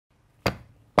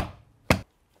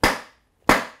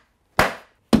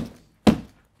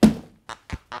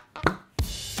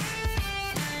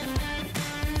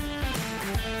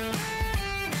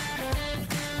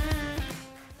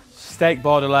steak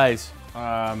bordelaise.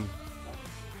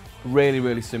 Really,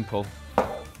 really simple.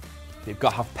 You've got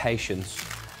to have patience.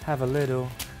 Have a little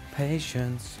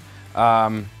patience.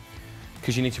 Because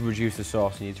you need to reduce the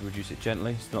sauce, you need to reduce it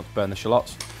gently, so not to burn the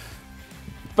shallots.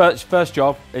 But first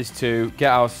job is to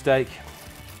get our steak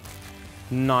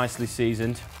nicely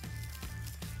seasoned.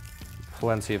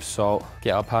 Plenty of salt.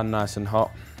 Get our pan nice and hot.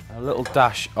 A little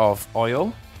dash of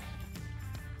oil.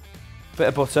 Bit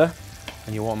of butter,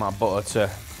 and you want that butter to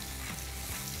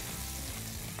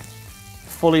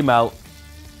fully melt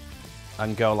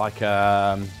and go like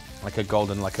a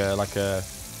golden, like a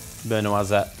beurre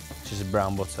noisette, which is a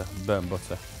brown butter, burnt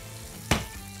butter.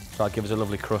 So that gives us a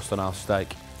lovely crust on our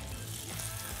steak.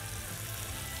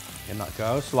 And that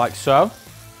goes like so.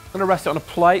 I'm going to rest it on a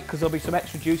plate because there'll be some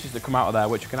extra juices that come out of there,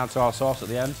 which we can add to our sauce at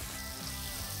the end.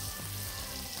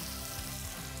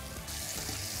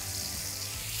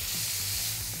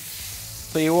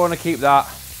 So you want to keep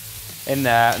that in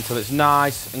there until it's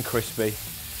nice and crispy.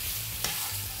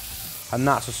 And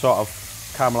that's the sort of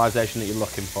caramelisation that you're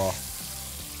looking for.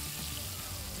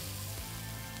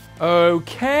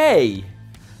 Okay,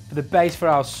 for the base for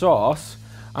our sauce,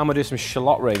 I'm going to do some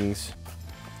shallot rings.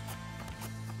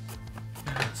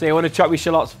 So you want to chop your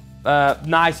shallots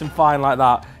nice and fine like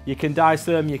that. You can dice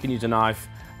them, you can use a knife.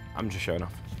 I'm just showing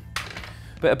off.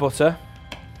 Bit of butter.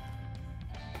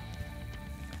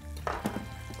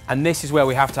 And this is where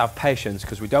we have to have patience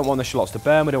because we don't want the shallots to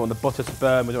burn, we don't want the butter to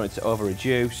burn, we don't want it to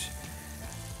over-reduce.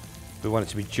 We want it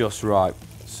to be just right.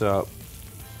 So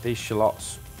these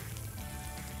shallots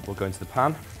will go into the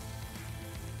pan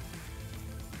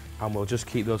and we'll just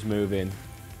keep those moving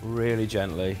really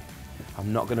gently.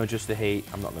 I'm not going to adjust the heat,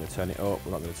 I'm not going to turn it up,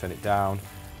 we're not going to turn it down.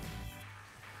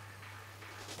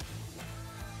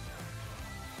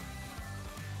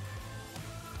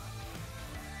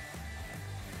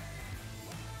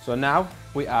 So now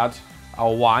we add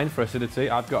our wine for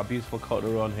acidity. I've got a beautiful Côte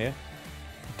d'Aron here.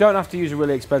 You don't have to use a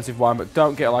really expensive wine, but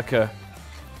don't get like a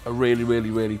really, really,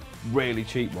 really, really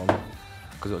cheap one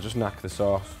because it'll just knack the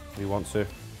sauce. We want to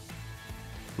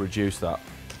reduce that.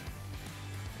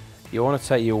 You want to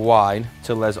take your wine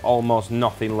till there's almost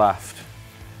nothing left,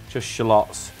 just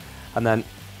shallots, and then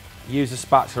use a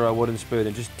spatula or a wooden spoon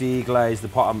and just deglaze the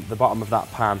bottom of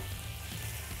that pan.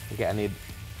 You get any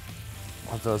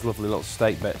of those lovely little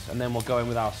steak bits, and then we'll go in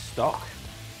with our stock,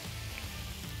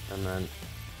 and then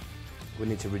we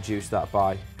need to reduce that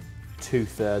by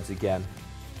 2/3 again.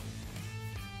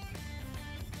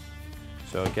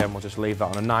 So again, we'll just leave that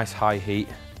on a nice high heat.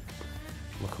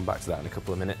 We'll come back to that in a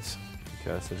couple of minutes.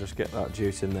 Okay, so just get that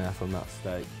juice in there from that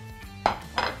steak.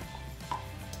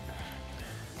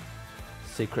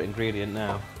 Secret ingredient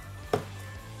now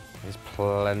is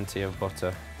plenty of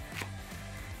butter.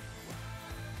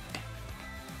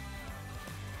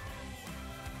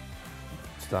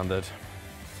 Standard,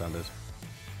 standard,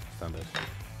 standard.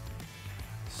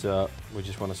 So we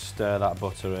just want to stir that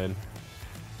butter in,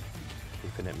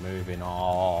 keeping it moving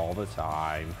all the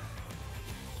time.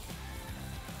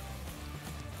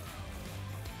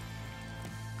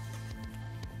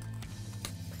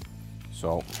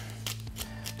 Salt,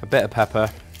 a bit of pepper,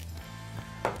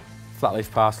 flat leaf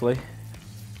parsley,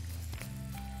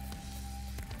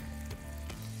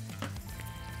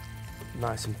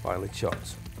 nice and finely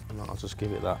chopped, and I'll just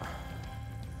give it that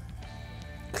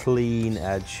clean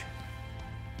edge.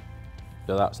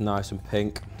 So that's nice and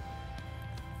pink,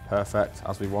 perfect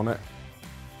as we want it.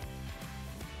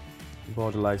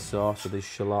 Bordelaise sauce with these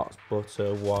shallots,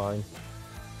 butter, wine.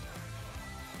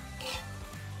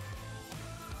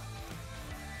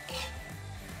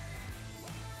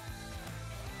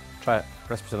 Try it,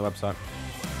 recipes on the website.